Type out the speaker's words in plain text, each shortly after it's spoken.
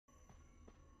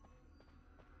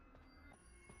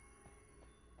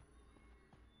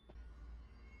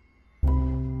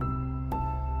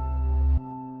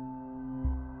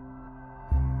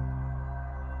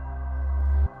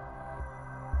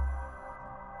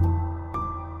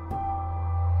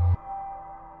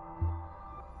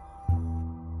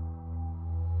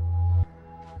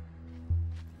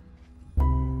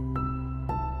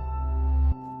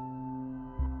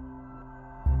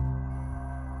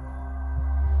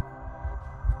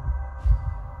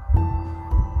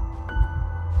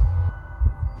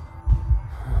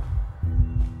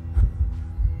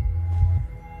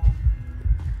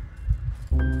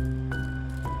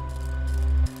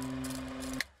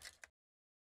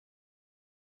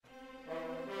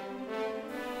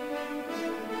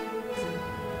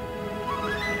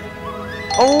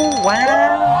Oh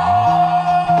wow!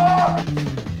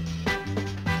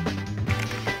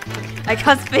 I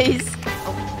can't space.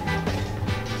 Oh.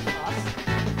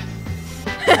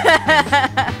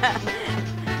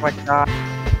 Oh my god.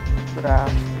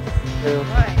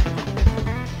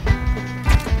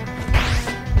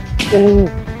 Too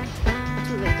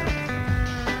late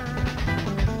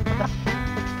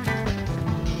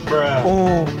Bruh.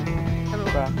 Oh.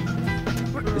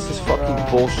 though. This is fucking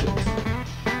bullshit.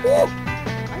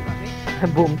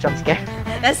 Boom, jump scare.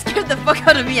 That scared the fuck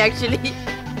out of me actually.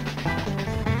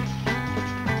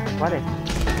 What is?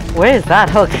 Where is that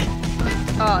hook?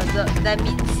 Oh, that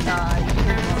means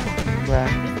Bruh.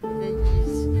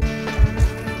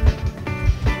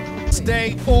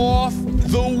 Stay off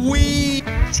the weed.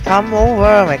 Just come over,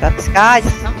 oh my god, this guy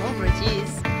just... come over, jeez.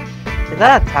 Is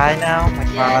that a tie now? Oh my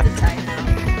Yeah, god. it's a time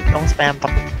now. Don't spam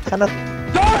kind of...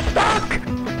 You're stuck!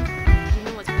 You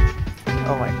know what's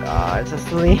Oh my god, it's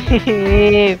asleep.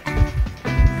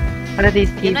 What are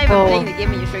these people? You're not even playing the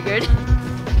game and you're triggered.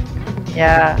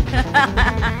 Yeah.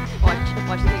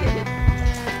 watch it get hit.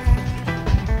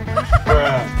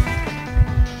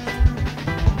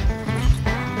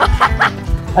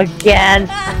 Again!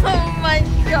 Oh my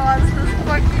god, this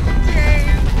fucking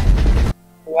game!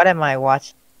 What am I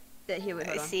watching? Here, wait,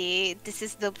 hold on. See, this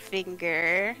is the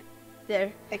finger.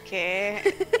 There. Okay.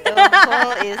 The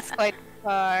hole is quite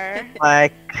far. My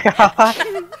god.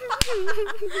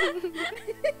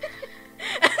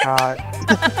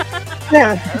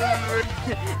 God.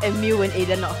 And Mew and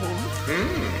Ada not home.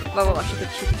 Wow, she could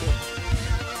do it.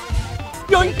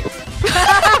 Yoink!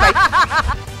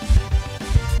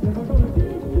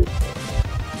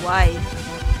 Why?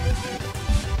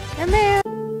 Come here.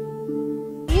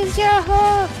 Use your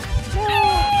hook. No.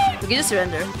 We can just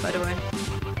surrender, by the way.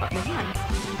 Oh, never mind.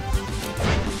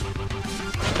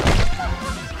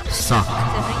 Suck.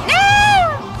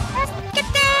 Get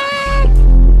there.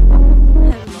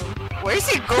 Where's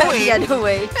he going? Yeah, no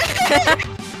way.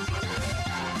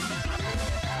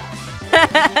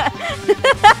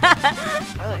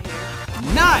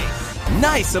 Nice!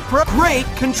 Nice approach! Great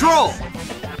control!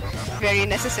 Very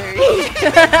necessary.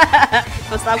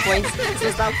 For star points.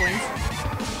 For star points.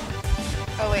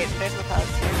 Oh wait, there's no clouds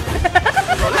here.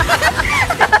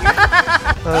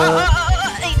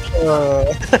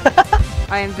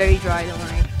 I am very dry, don't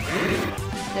worry.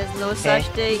 There's no such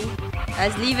thing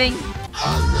as leaving.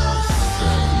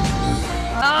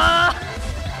 Ah!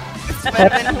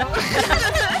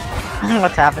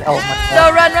 What's happening? Oh my god.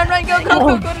 No, run, go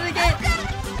to the gate!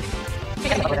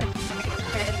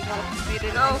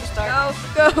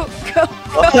 Go!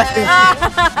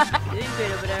 Doing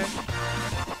great over there.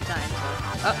 Time.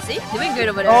 Oh, see? Doing great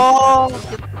over there. Oh!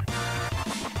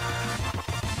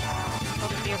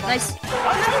 Nice.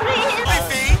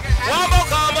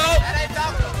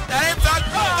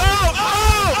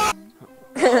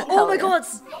 Oh my god!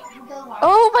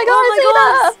 Oh my god, Oh my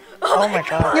god! Oh my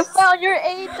god. You found your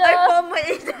Ada! I found my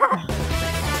Ada!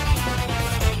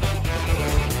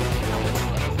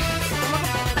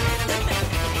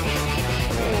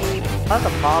 All the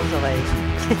bombs are like...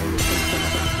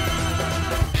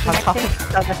 on top of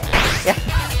each other. Yeah.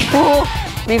 Oh,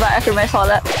 me back after my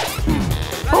toilet.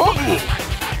 Oh!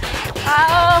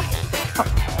 Ah!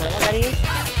 Ready?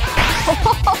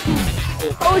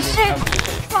 Oh shit!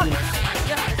 Fuck!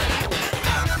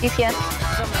 You can.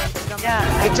 Yeah,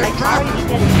 I already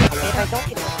did it. If I don't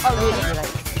get it, Oh really?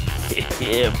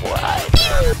 yeah, boy.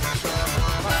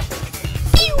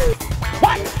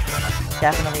 What?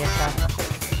 Definitely a shot.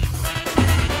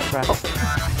 Bruh.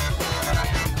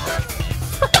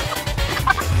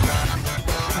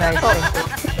 Nice.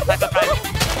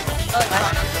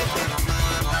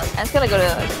 I'm just gonna go to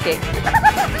escape.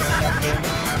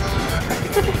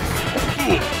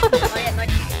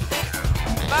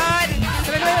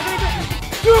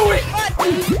 Do it!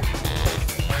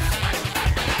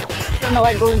 No,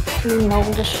 I don't know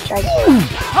the strike.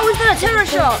 How is that a terror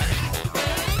shot?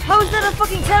 How is that a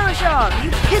fucking terror shot?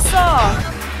 You piss off!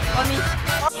 I mean...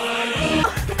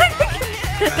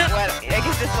 Well, I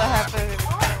guess that's what happened.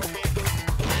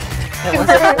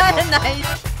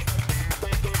 Nice!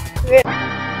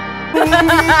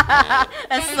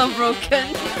 That's so broken.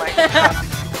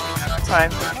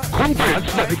 Time.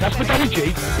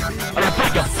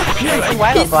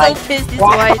 He's so pissed, he's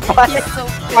white. He's so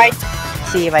pissed.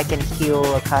 See if I can heal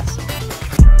a customer.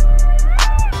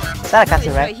 Is that a It's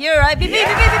customer, right right? here, right? Beep.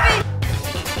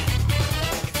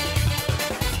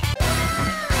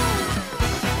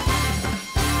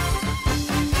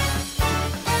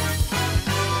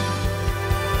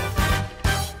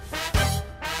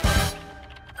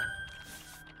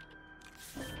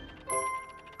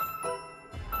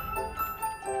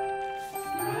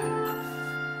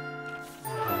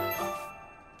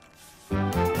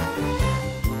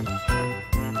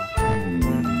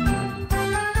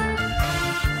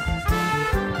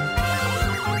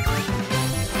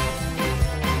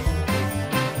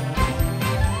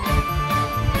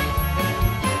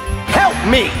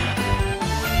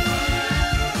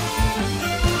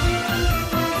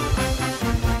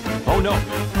 Oh no.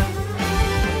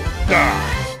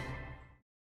 Ah.